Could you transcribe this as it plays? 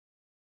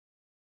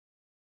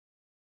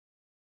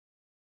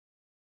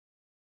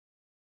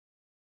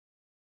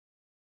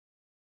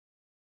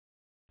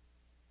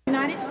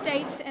United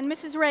States and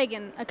Mrs.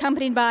 Reagan,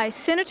 accompanied by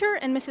Senator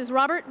and Mrs.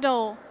 Robert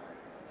Dole.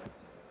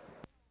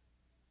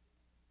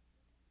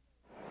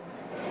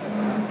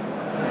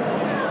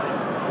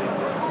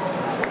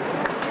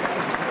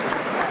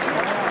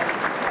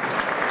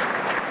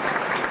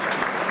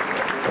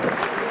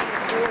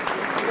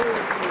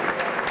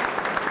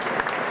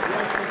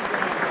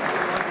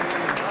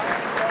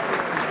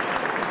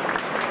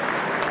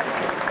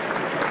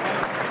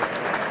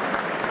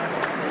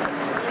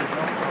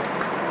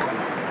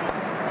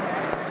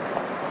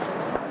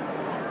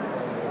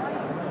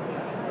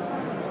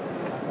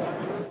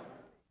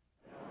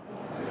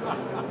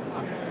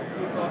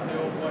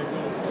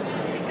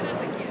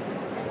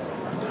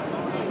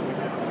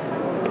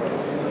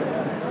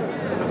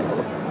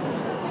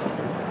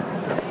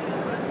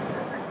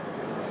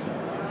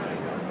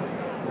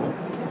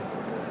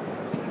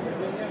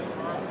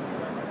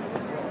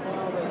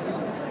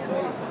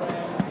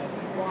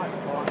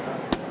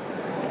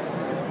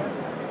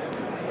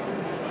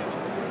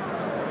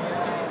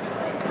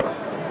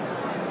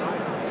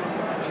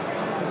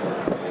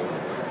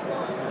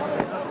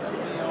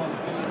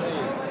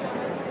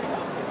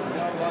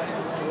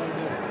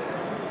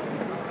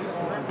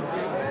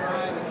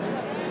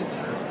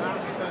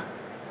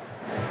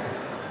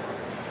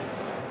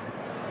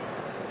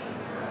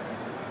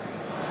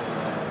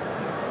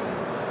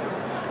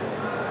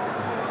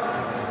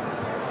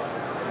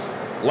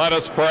 Let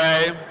us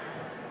pray.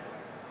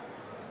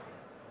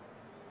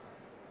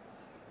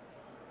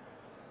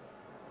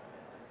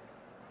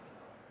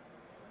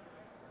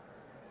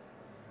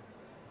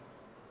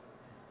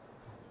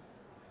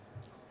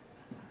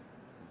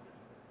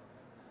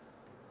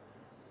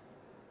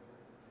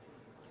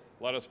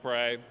 Let us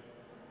pray.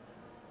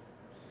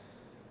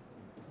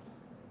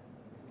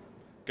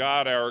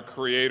 God, our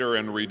Creator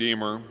and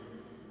Redeemer,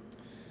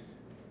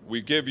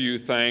 we give you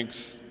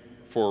thanks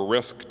for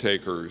risk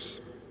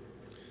takers,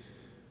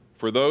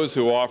 for those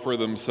who offer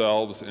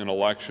themselves in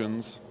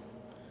elections,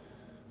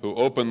 who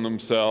open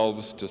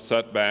themselves to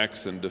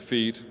setbacks and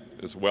defeat,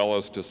 as well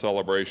as to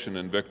celebration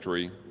and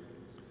victory,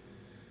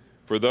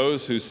 for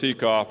those who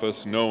seek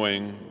office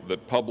knowing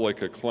that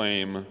public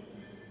acclaim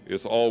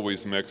is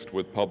always mixed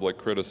with public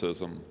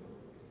criticism.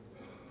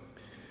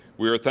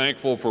 We are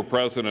thankful for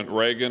President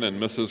Reagan and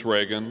Mrs.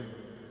 Reagan,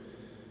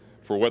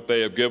 for what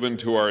they have given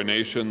to our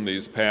nation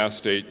these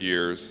past 8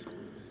 years,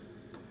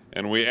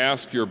 and we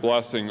ask your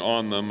blessing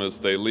on them as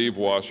they leave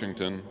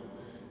Washington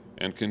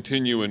and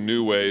continue in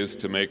new ways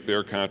to make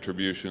their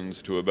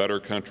contributions to a better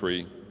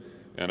country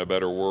and a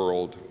better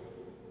world.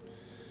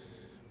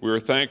 We are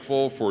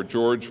thankful for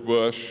George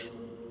Bush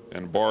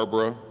and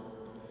Barbara,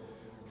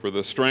 for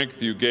the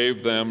strength you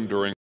gave them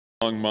during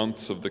the long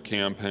months of the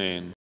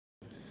campaign.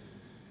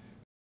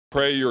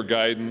 Pray your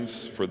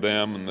guidance for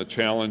them in the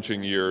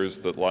challenging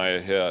years that lie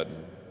ahead.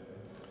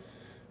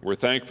 We're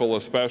thankful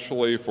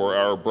especially for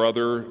our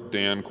brother,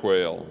 Dan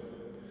Quayle,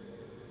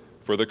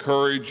 for the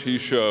courage he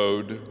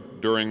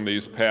showed during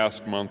these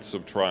past months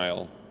of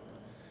trial.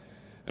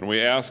 And we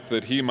ask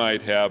that he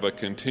might have a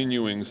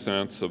continuing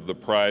sense of the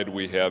pride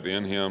we have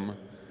in him,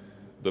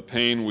 the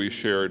pain we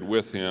shared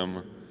with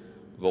him,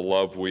 the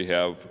love we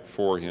have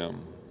for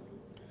him.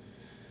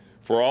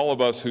 For all of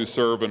us who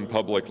serve in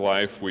public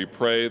life, we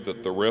pray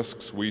that the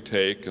risks we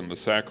take and the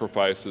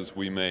sacrifices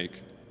we make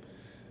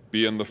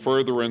be in the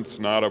furtherance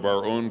not of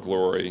our own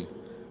glory,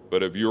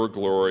 but of your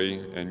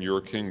glory and your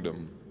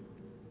kingdom.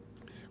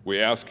 We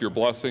ask your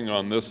blessing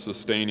on this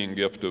sustaining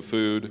gift of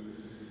food,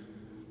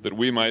 that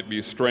we might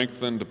be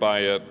strengthened by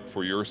it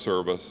for your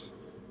service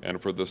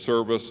and for the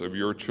service of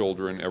your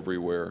children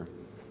everywhere.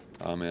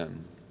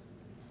 Amen.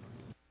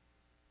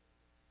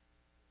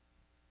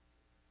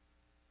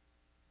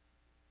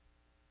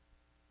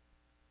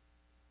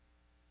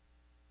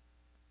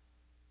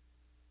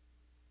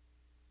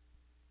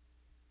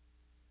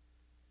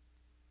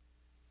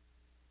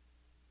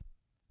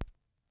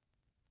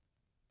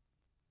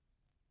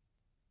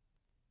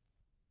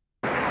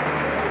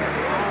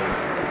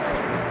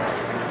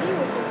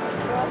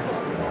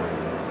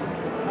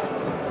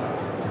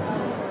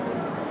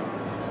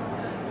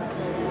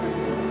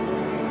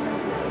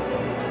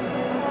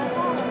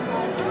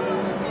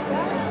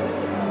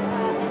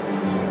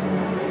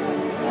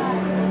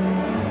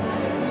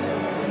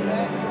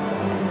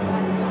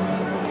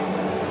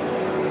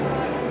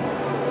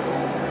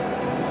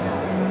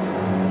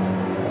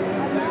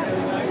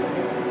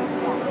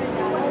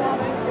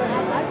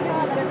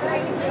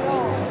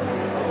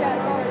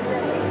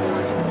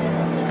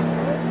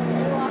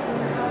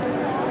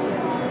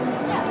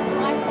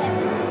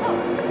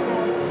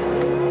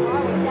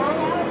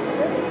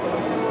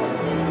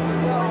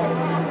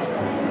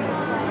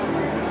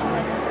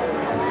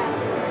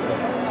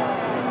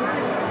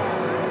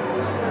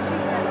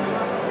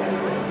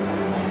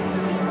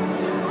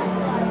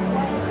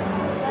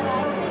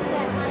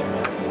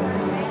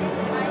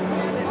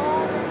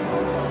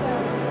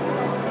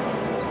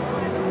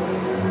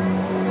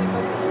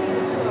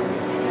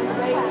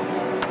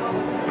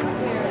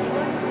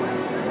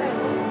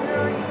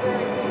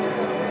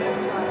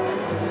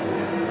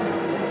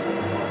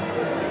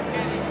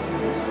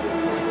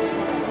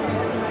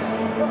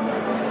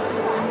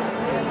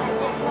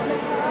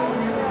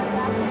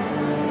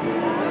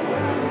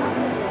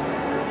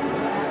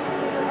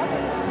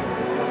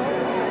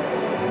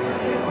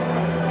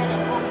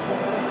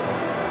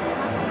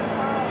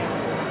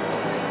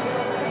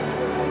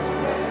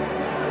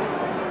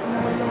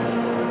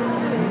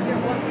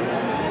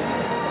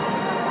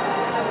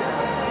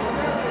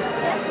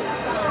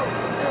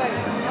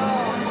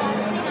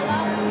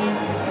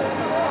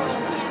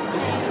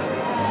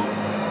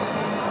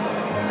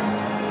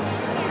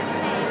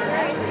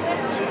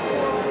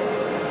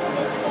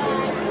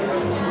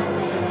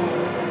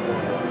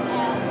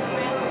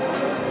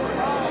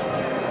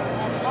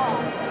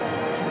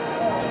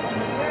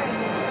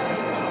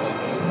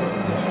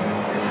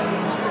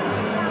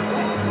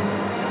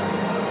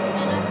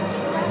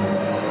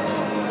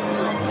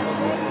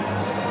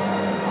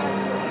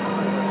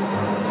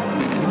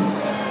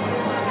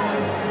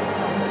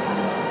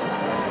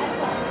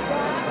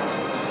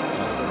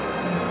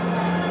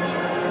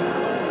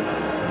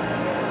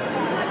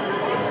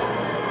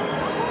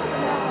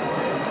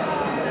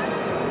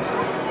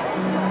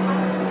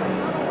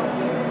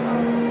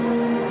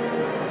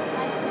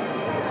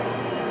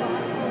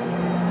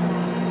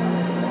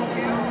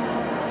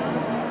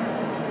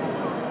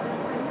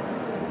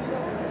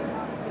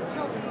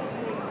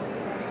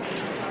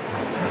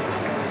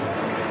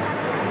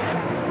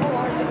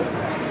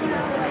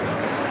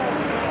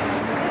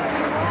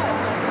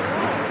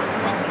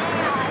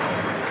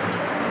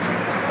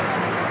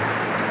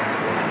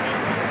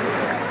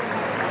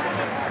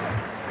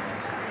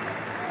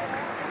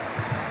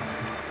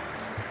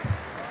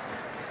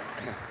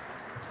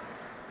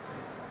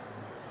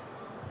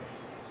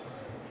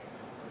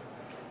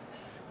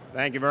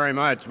 Thank you very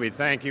much. We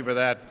thank you for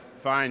that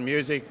fine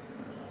music.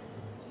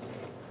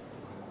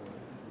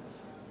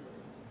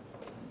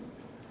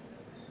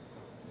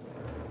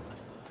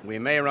 We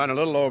may run a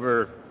little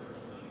over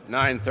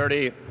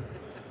 9:30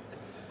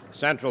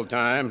 Central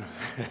Time.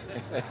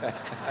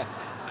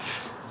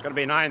 It's going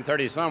to be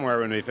 9:30 somewhere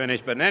when we finish,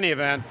 but in any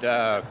event,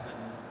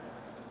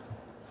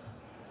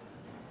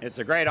 it's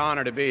a great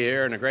honor to be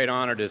here and a great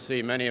honor to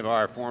see many of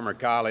our former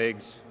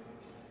colleagues.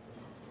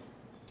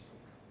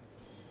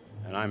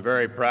 And I'm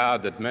very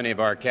proud that many of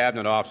our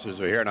cabinet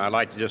officers are here, and I'd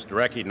like to just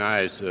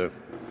recognize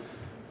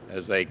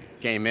as they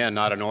came in,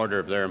 not in order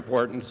of their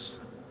importance,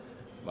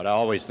 but I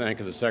always think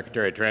of the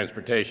Secretary of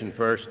Transportation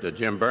first,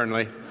 Jim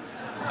Burnley.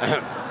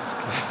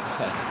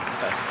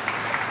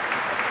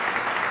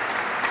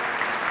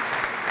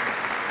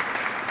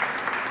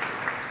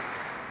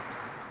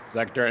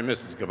 Secretary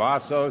Mrs.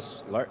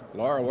 Cavazos,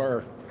 Laura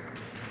Ware.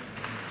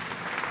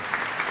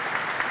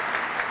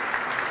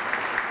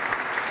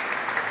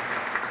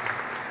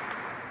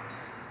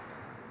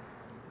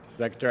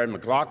 Secretary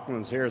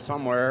McLaughlin's here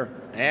somewhere,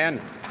 and,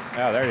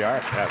 oh, there you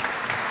are. Yeah.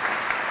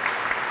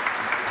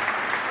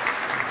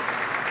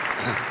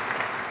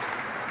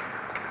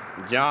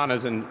 John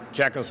is in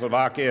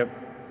Czechoslovakia.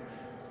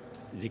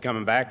 Is he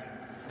coming back?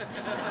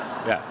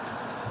 Yeah.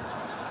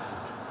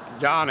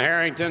 John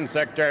Harrington,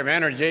 Secretary of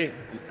Energy,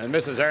 and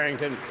Mrs.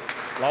 Harrington,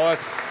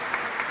 Lois.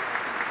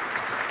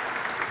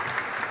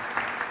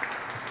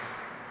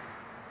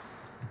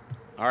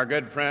 Our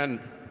good friend,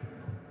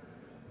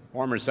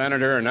 former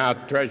Senator and now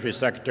Treasury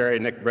Secretary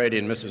Nick Brady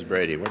and Mrs.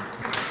 Brady.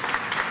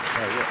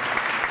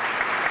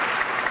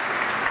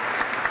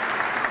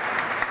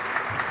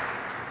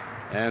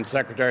 And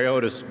Secretary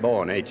Otis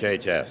Bowen,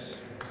 HHS.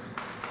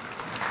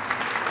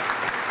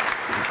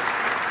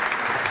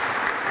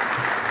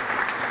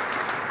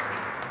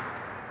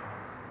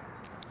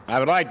 I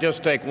would like to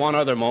just take one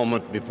other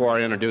moment before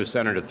I introduce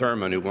Senator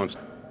Thurmond, who wants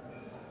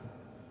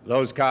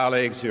those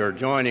colleagues who are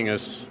joining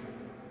us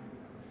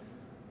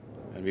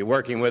and be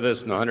working with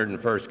us in the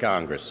 101st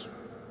Congress.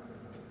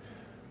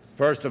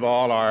 First of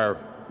all, our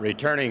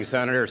returning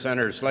senator,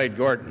 Senator Slade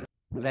Gorton.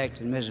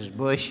 Elected Mrs.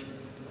 Bush,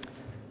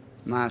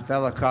 my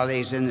fellow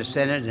colleagues in the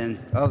Senate, and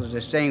other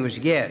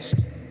distinguished guests.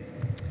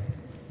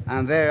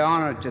 I'm very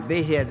honored to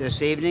be here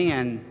this evening,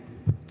 and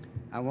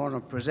I want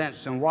to present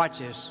some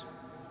watches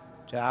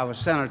to our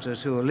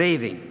senators who are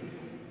leaving.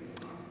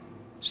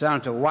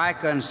 Senator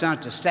Wacker and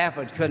Senator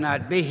Stafford could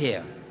not be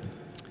here.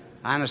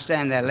 I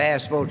understand their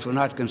last votes were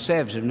not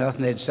conservative enough,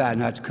 and they decided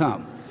not to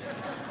come.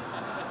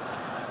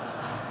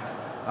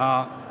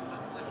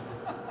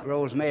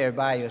 Rose Mayer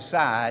by your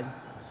side.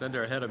 Send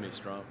her ahead of me,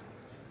 Strom.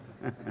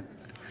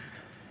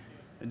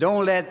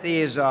 Don't let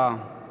these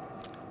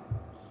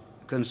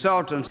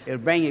consultants, it'll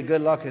bring you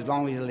good luck as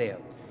long as you live.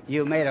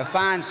 You made a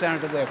fine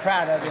senator. We're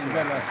proud of you, and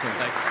good luck to you.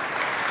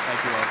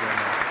 Thank you all very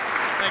much.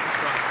 Thank you,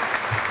 Strom.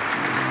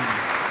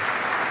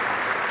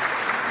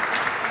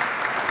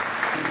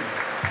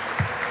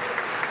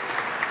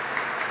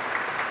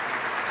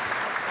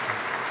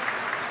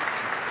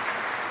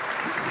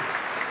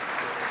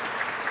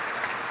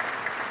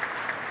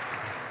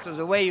 So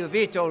the way you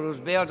vetoed those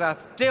bills, I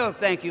still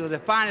think you're the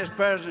finest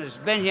president that's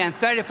been here in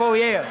 34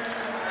 years.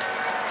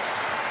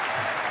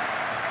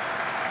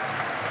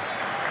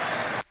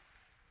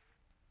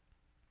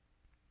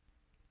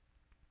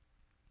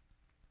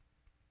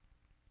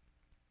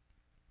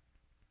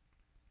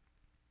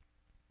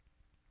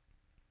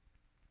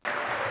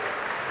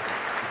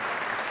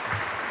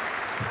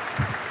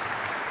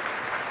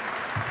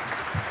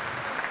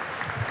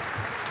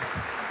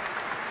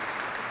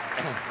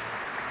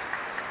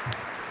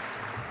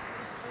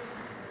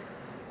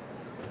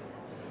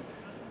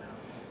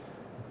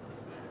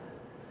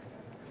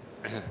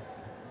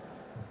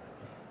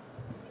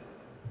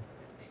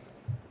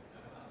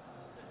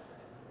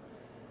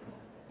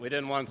 We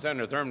didn't want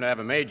Senator Thurmond to have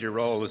a major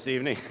role this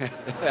evening.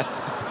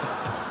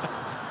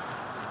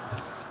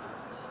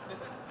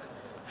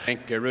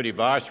 Thank Rudy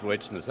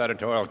Boschwitz and the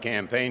Senatorial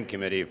Campaign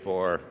Committee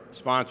for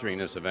sponsoring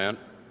this event,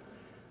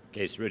 in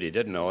case Rudy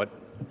didn't know it.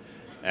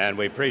 And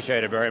we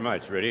appreciate it very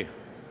much, Rudy.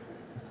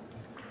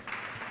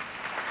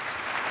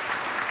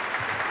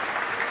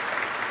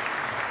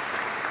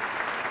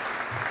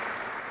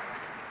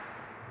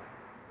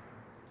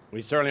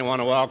 We certainly want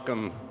to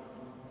welcome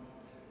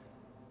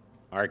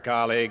our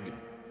colleague,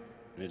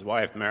 his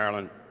wife,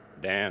 Marilyn,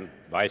 Dan,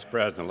 Vice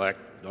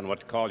President-elect, don't know what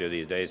to call you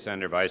these days,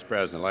 Senator, Vice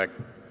President-elect,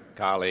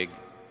 colleague,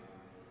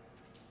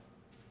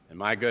 and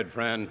my good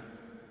friend,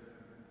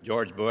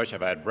 George Bush.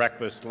 I've had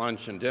breakfast,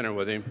 lunch, and dinner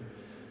with him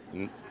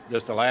in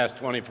just the last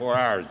 24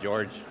 hours,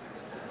 George.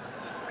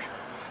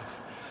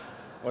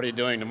 What are you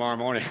doing tomorrow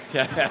morning?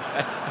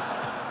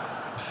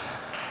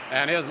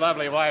 And his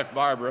lovely wife,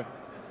 Barbara,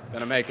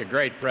 going to make a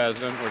great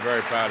president. We're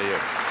very proud of you.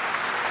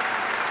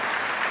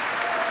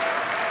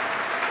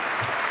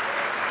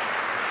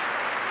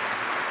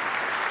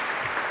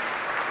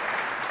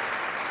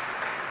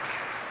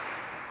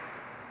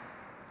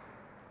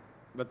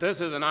 But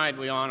this is a night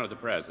we honor the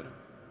president.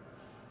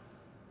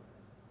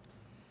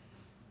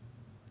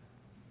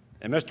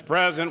 And Mr.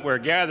 President, we're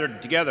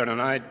gathered together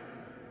tonight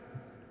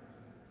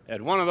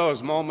at one of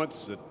those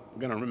moments that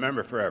we're going to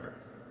remember forever.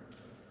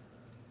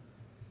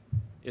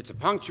 It's a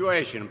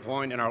punctuation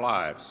point in our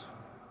lives.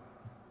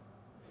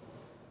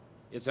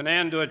 It's an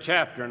end to a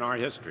chapter in our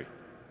history.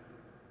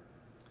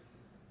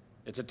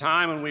 It's a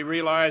time when we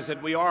realize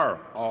that we are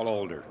all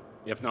older,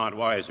 if not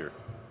wiser.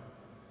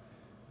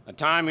 A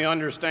time we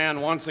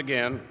understand once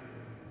again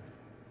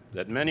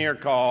that many are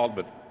called,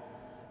 but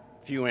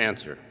few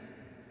answer.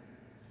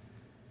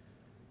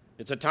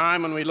 It's a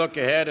time when we look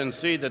ahead and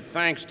see that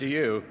thanks to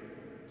you,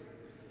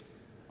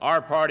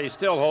 our party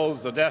still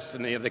holds the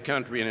destiny of the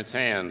country in its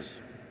hands.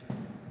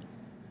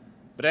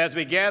 But as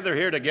we gather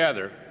here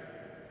together,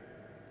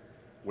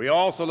 we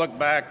also look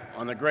back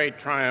on the great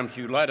triumphs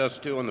you led us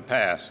to in the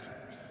past.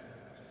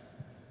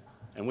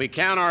 And we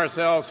count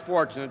ourselves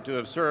fortunate to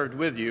have served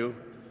with you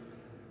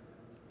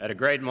at a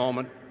great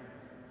moment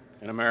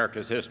in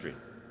America's history.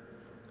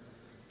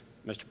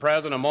 Mr.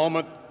 President, a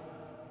moment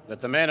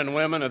that the men and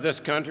women of this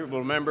country will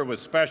remember with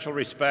special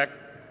respect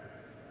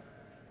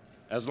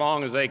as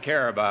long as they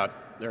care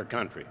about their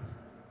country.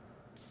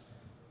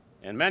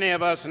 And many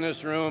of us in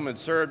this room had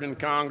served in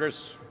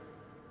Congress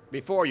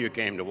before you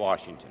came to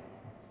Washington.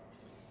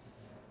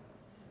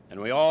 And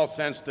we all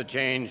sensed the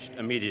change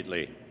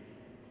immediately.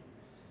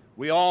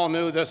 We all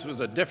knew this was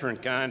a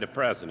different kind of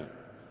president.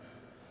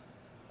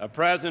 A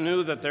president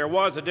knew that there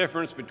was a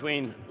difference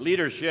between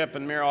leadership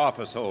and mere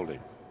office holding.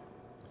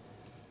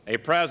 A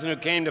president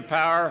who came to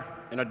power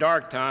in a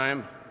dark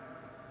time,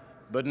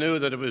 but knew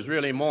that it was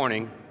really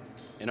morning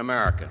in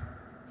America.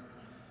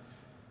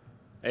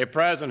 A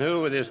president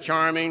who, with his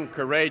charming,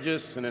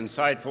 courageous, and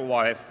insightful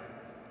wife,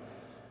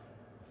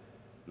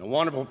 and a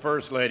wonderful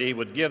First Lady,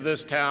 would give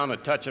this town a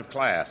touch of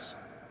class.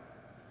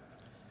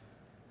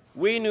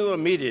 We knew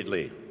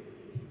immediately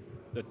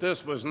that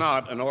this was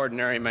not an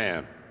ordinary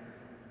man,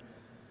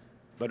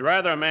 but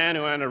rather a man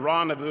who had a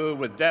rendezvous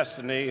with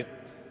destiny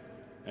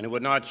and who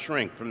would not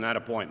shrink from that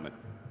appointment.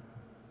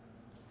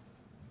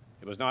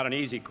 It was not an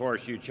easy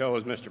course you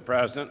chose, Mr.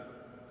 President,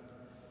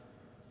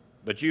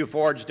 but you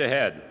forged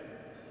ahead,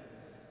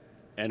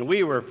 and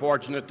we were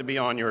fortunate to be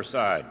on your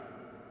side.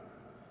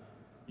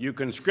 You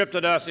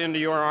conscripted us into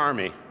your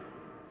army.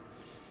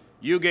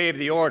 You gave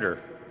the order,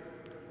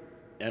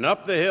 and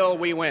up the hill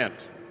we went,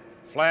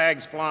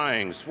 flags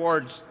flying,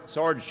 swords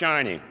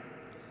shining,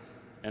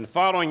 and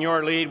following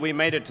your lead, we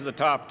made it to the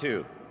top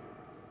too,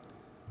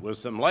 with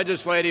some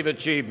legislative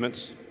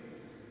achievements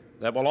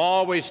that will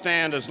always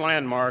stand as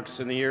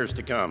landmarks in the years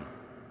to come.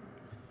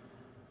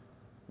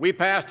 We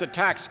passed a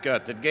tax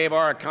cut that gave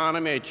our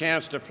economy a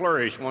chance to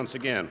flourish once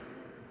again.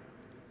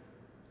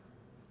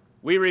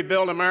 We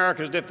rebuilt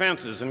America's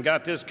defenses and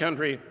got this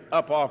country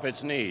up off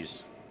its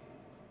knees.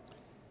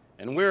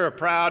 And we're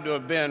proud to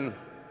have been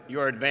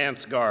your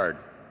advance guard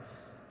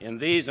in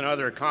these and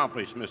other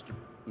accomplishments,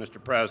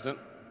 Mr. President.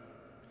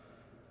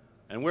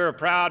 And we're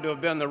proud to have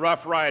been the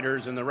Rough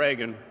Riders in the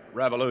Reagan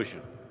Revolution.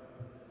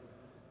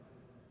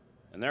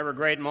 And there were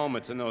great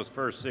moments in those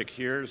first 6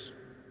 years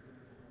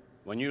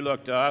when you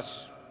looked to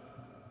us,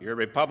 your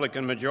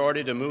Republican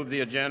majority, to move the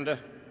agenda.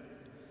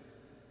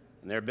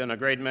 And there have been a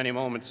great many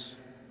moments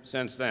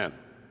since then.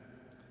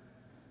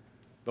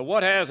 But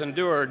what has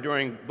endured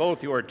during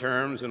both your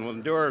terms, and will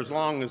endure as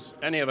long as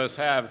any of us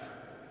have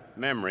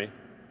memory,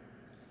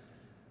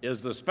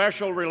 is the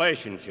special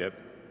relationship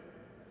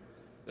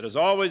that has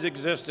always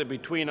existed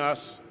between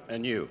us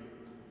and you.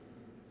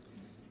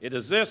 It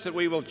is this that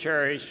we will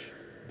cherish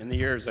in the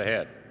years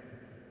ahead.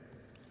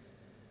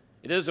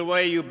 It is the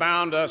way you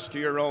bound us to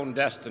your own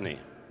destiny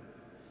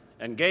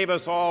and gave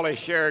us all a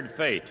shared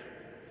fate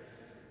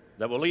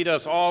that will lead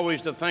us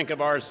always to think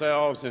of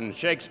ourselves in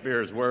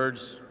Shakespeare's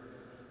words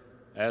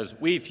as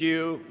we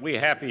few, we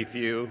happy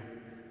few,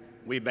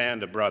 we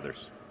band of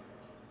brothers.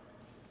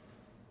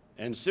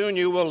 And soon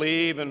you will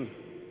leave and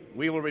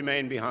we will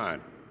remain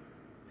behind.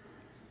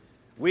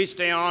 We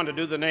stay on to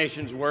do the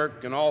nation's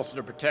work and also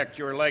to protect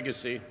your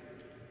legacy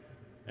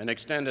and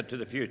extend it to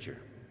the future.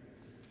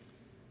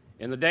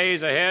 In the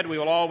days ahead, we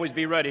will always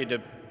be ready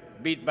to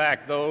beat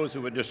back those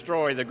who would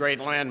destroy the great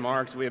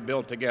landmarks we have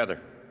built together.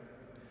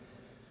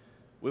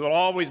 We will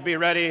always be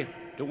ready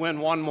to win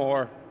one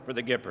more for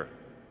the Gipper.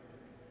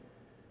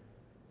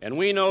 And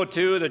we know,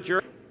 too, that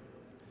you're...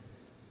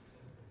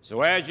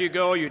 So as you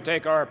go, you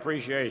take our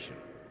appreciation,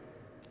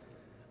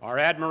 our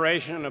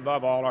admiration, and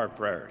above all, our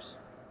prayers.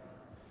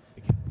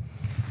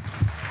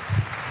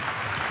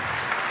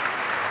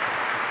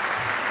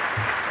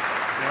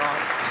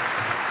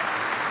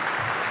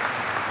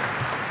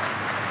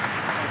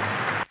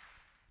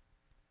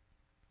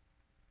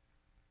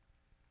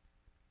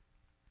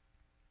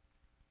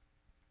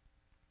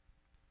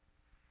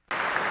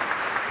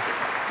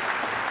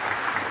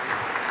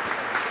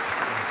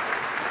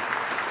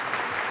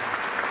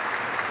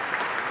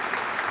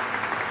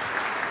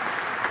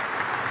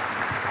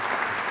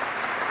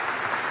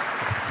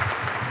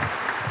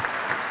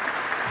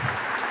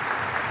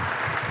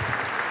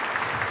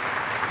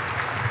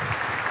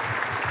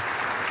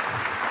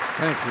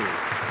 Thank you.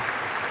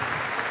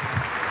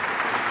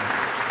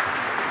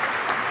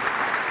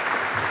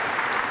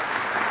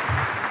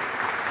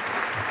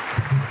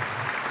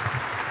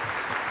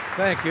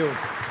 Thank you.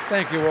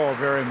 Thank you all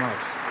very much.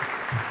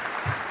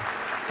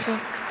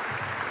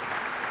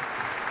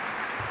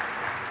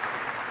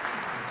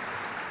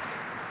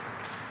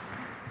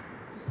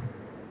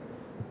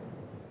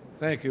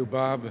 Thank you,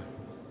 Bob,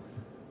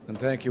 and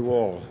thank you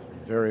all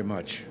very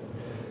much.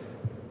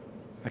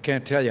 I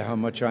can't tell you how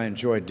much I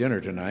enjoyed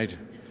dinner tonight.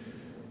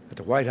 At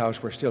the White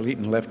House, we're still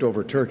eating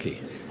leftover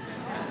turkey.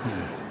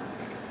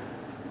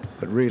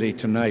 But really,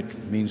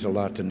 tonight means a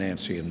lot to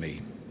Nancy and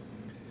me.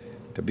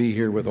 To be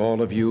here with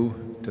all of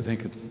you, to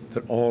think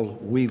that all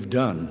we've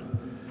done,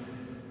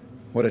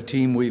 what a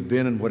team we've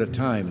been and what a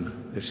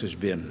time this has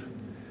been.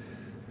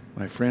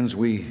 My friends,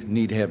 we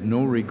need have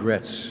no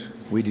regrets.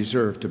 We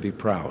deserve to be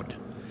proud.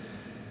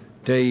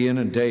 Day in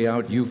and day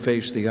out, you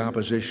faced the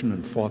opposition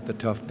and fought the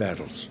tough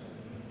battles.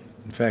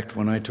 In fact,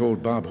 when I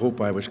told Bob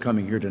Hope I was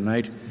coming here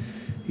tonight,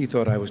 he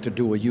thought I was to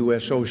do a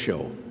USO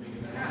show.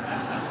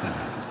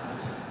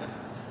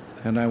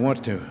 And I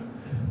want to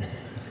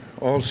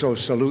also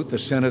salute the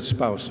Senate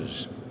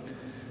spouses.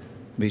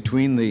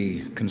 Between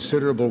the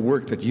considerable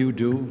work that you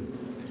do,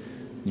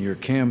 your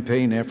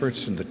campaign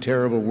efforts, and the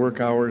terrible work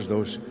hours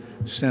those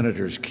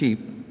senators keep,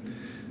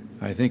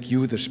 I think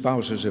you, the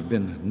spouses, have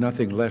been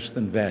nothing less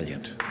than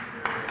valiant.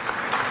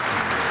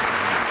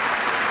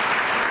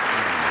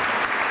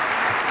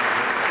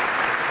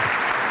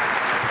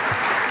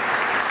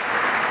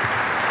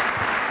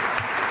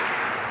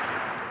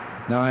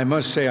 Now, I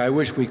must say, I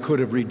wish we could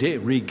have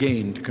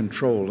regained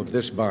control of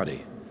this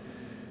body.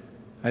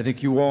 I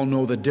think you all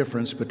know the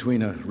difference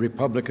between a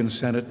Republican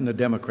Senate and a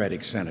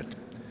Democratic Senate.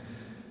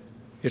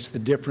 It's the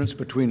difference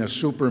between a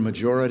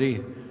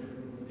supermajority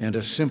and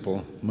a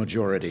simple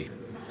majority.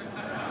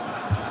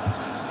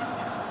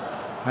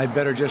 I'd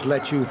better just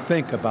let you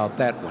think about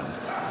that one.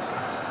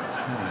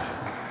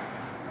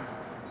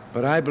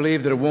 But I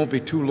believe that it won't be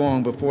too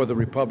long before the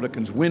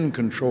Republicans win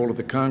control of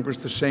the Congress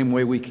the same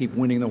way we keep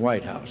winning the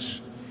White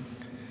House.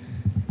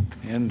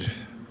 And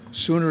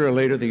sooner or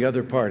later, the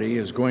other party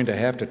is going to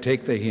have to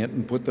take the hint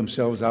and put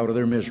themselves out of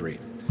their misery.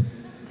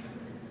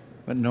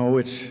 But no,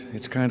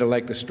 it's kind of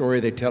like the story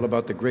they tell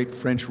about the great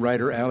French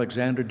writer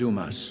Alexandre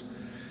Dumas.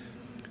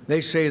 They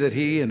say that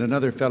he and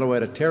another fellow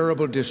had a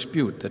terrible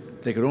dispute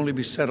that they could only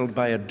be settled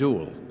by a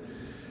duel.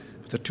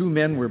 But the two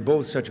men were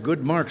both such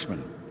good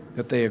marksmen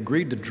that they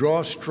agreed to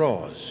draw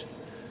straws,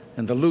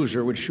 and the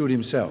loser would shoot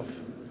himself.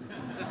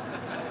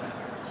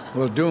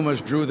 Well,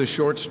 Dumas drew the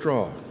short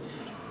straw.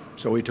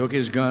 So he took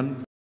his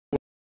gun,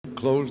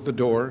 closed the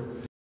door,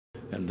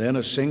 and then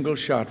a single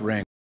shot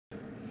rang,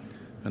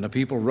 and the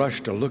people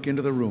rushed to look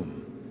into the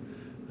room.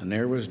 And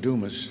there was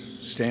Dumas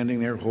standing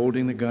there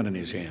holding the gun in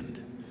his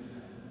hand.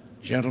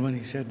 "Gentlemen,"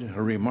 he said,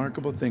 "a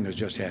remarkable thing has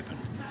just happened.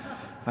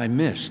 I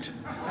missed."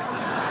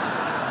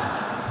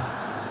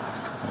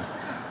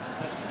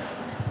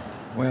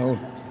 Well,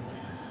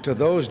 to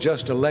those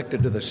just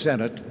elected to the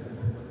Senate,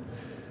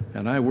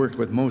 and I worked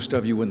with most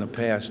of you in the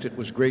past, it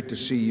was great to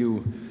see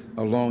you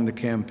along the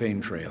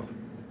campaign trail.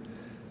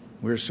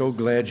 We're so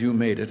glad you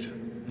made it,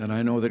 and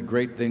I know that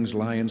great things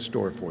lie in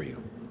store for you.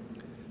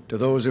 To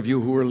those of you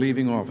who are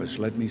leaving office,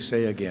 let me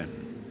say again,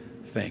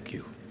 thank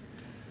you.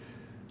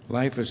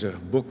 Life is a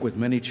book with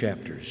many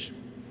chapters.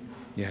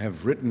 You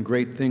have written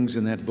great things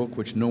in that book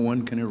which no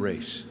one can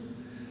erase,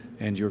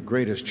 and your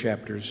greatest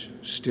chapters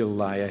still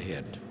lie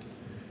ahead.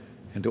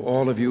 And to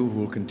all of you who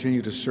will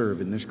continue to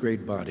serve in this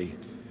great body,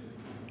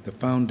 the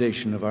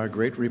foundation of our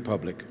great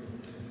republic,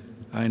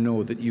 I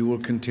know that you will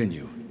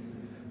continue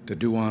to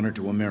do honor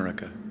to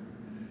America,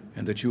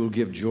 and that you will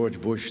give George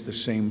Bush the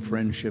same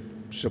friendship,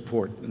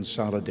 support, and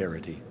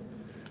solidarity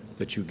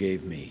that you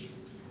gave me.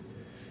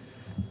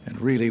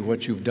 And really,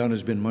 what you've done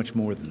has been much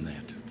more than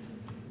that.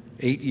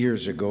 8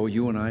 years ago,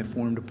 you and I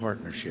formed a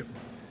partnership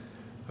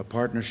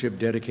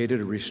dedicated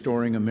to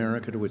restoring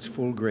America to its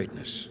full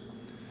greatness.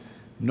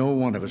 No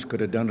one of us could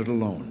have done it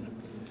alone,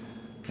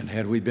 and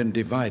had we been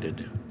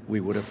divided, we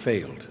would have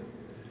failed.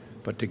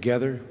 But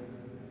together,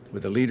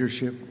 with the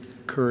leadership,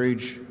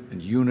 courage,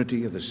 and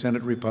unity of the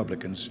Senate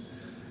Republicans,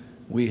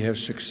 we have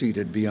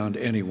succeeded beyond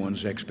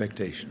anyone's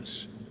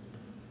expectations.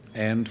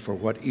 And for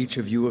what each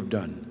of you have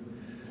done,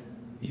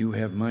 you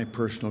have my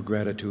personal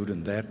gratitude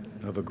and that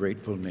of a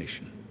grateful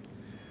nation.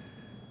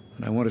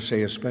 And I want to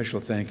say a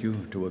special thank you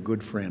to a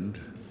good friend,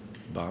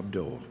 Bob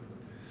Dole,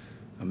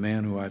 a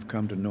man who I've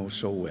come to know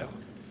so well.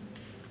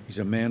 He's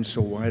a man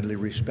so widely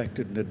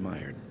respected and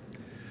admired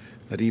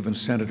that even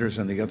senators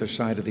on the other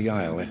side of the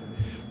aisle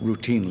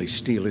routinely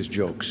steal his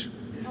jokes.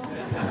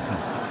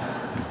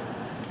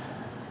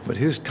 But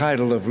his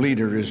title of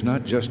leader is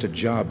not just a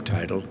job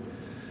title,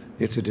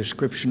 it's a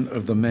description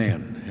of the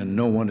man, and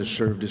no one has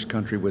served his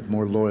country with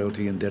more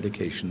loyalty and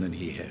dedication than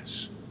he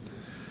has.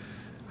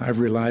 I've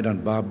relied on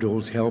Bob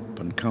Dole's help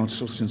and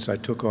counsel since I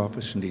took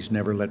office, and he's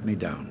never let me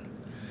down.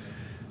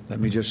 Let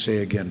me just say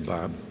again,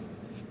 Bob,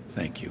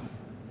 thank you.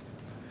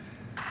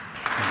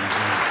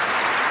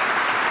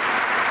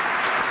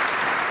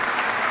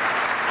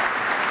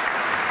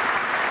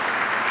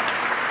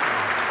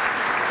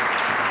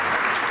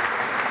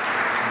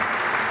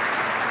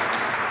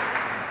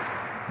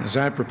 As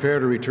I prepare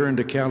to return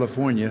to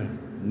California,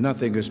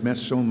 nothing has meant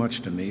so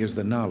much to me as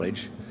the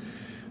knowledge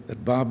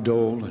that Bob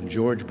Dole and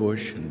George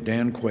Bush and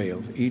Dan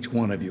Quayle, each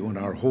one of you and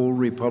our whole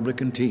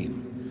Republican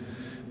team,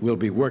 will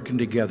be working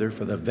together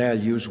for the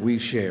values we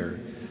share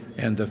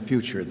and the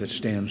future that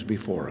stands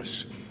before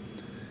us.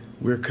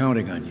 We're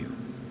counting on you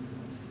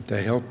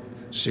to help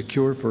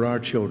secure for our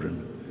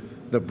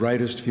children the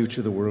brightest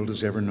future the world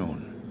has ever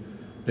known,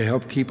 to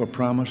help keep a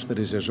promise that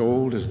is as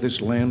old as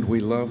this land we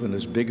love and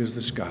as big as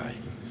the sky.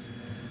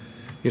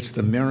 It's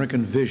the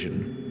American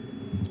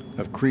vision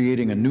of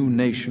creating a new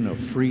nation of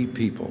free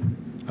people,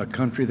 a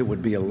country that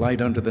would be a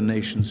light unto the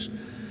nations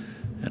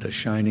and a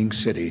shining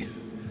city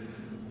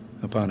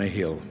upon a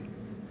hill.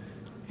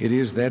 It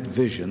is that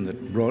vision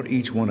that brought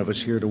each one of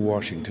us here to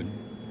Washington,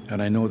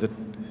 and I know that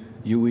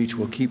you each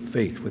will keep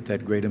faith with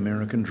that great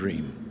American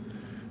dream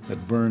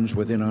that burns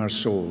within our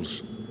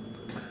souls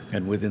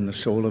and within the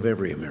soul of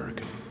every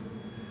American.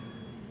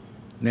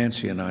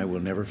 Nancy and I will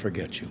never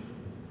forget you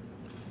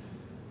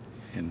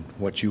and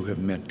what you have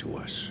meant to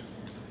us.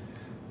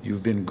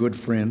 You've been good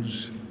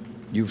friends.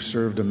 You've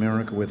served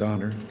America with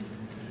honor.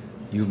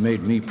 You've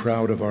made me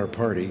proud of our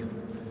party.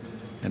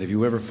 And if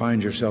you ever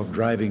find yourself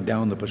driving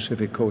down the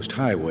Pacific Coast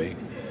Highway,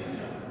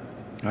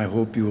 I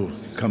hope you'll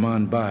come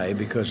on by,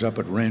 because up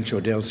at Rancho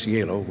del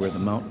Cielo, where the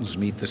mountains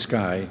meet the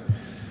sky,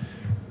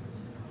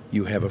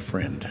 you have a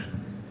friend.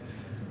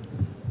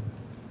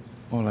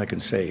 All I can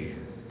say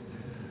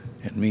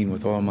and mean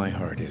with all my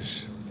heart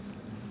is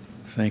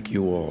thank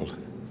you all,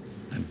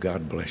 and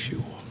God bless you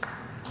all.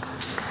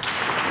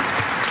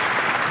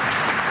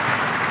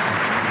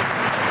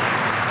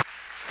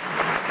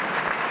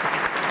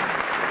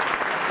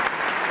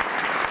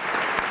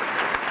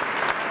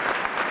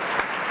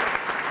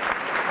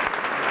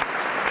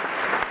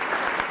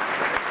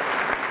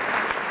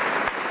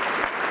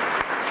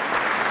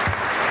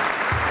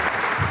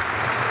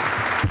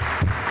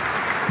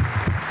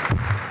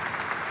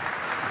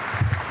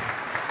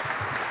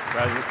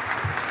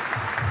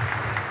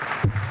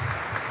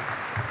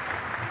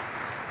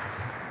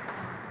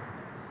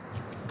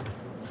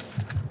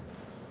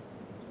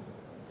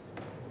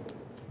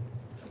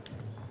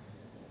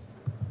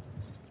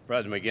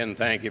 President McGinn,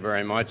 thank you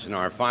very much. And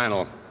our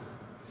final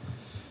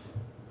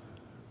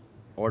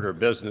order of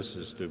business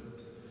is to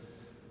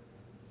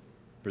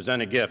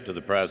present a gift to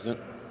the President.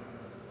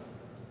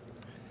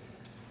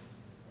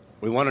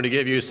 We wanted to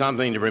give you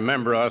something to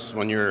remember us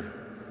when you're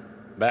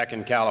back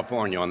in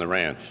California on the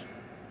ranch.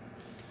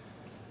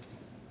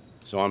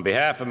 So on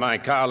behalf of my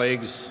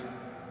colleagues,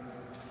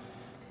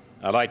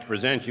 I'd like to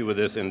present you with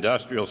this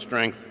industrial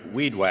strength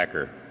weed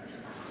whacker.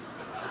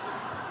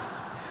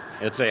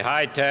 It's a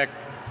high-tech,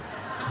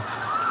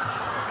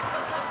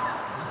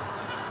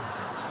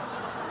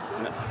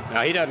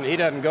 now he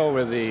doesn't go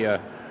with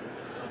the,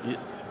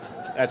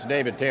 that's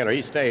David Taylor,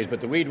 he stays, but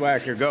the weed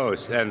whacker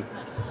goes.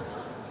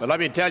 But let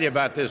me tell you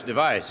about this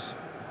device.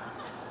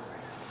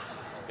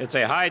 It's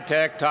a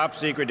high-tech,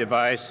 top-secret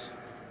device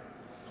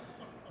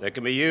that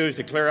can be used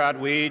to clear out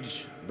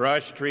weeds,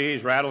 brush,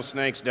 trees,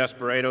 rattlesnakes,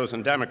 desperados,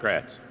 and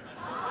Democrats.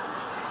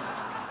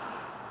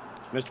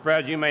 Mr.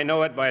 President, you may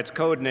know it by its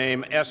code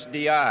name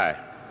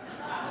SDI,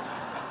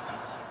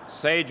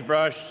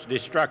 Sagebrush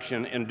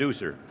Destruction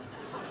Inducer.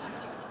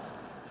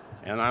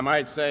 And I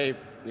might say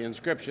the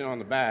inscription on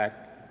the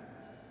back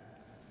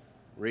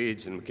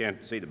reads, and we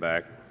can't see the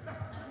back,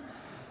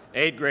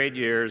 8 great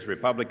years,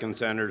 Republican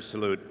senators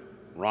salute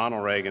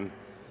Ronald Reagan,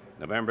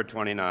 November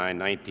 29,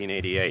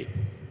 1988.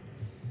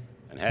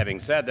 And having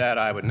said that,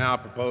 I would now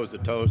propose the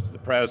toast to the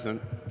President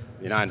of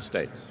the United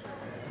States.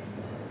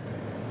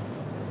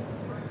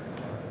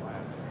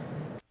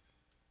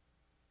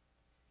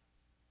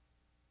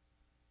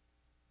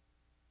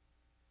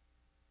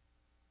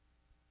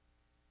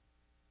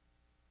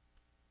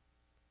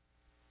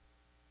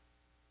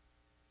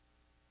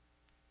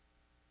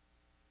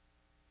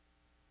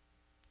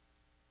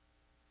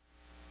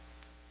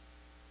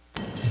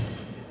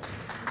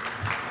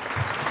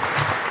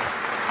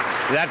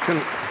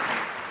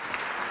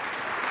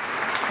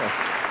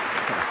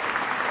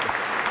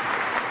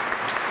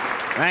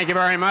 Thank you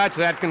very much.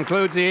 That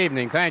concludes the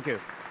evening. Thank you.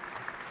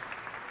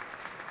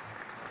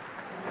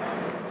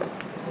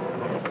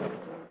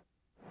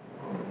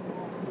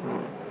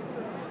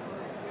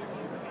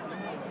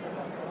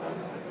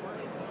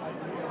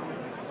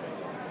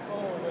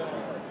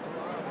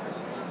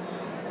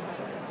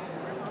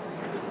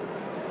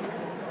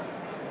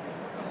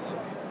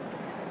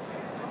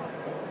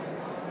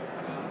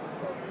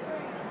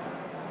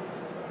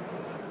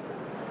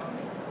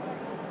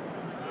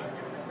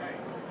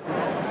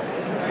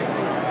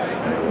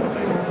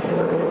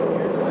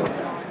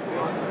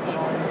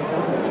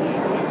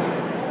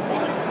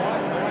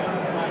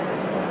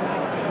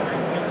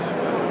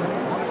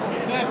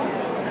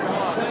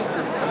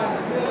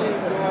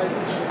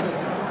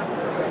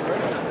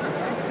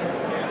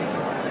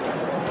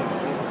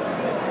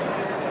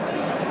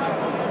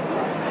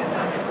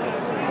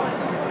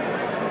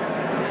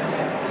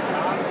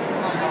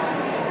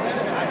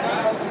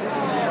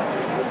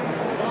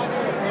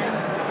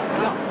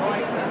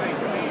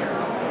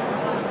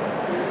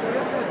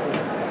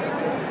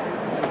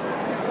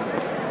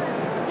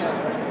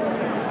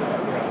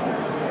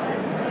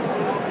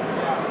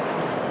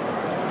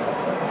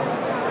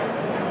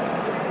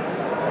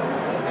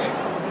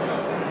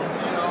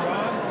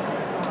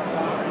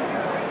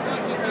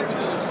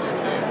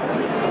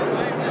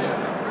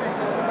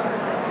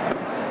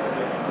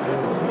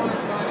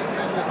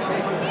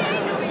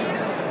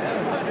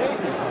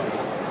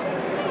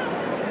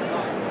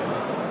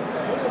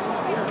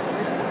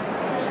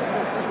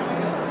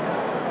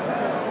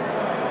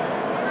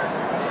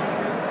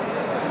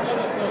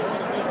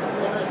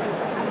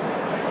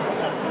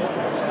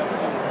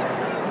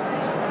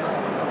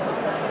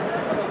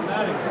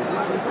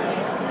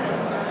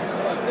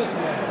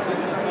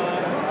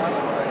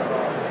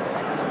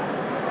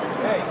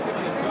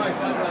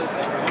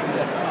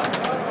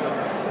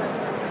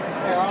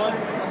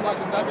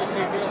 Good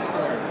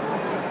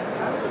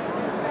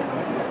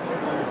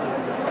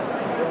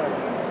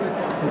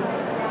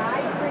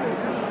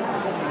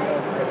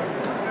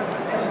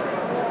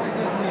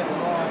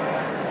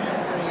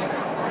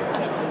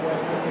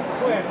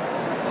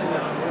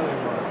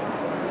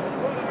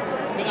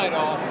night,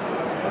 all.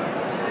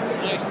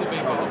 Nice to meet you.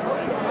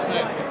 Good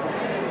night.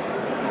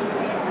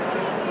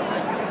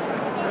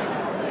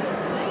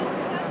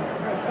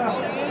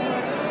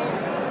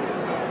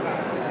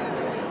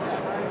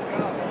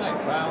 Good night,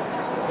 pal.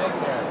 Take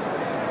care.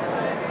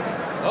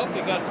 Hope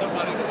you got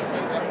somebody with a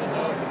finger up the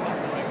nose or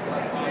something to make it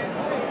work fine.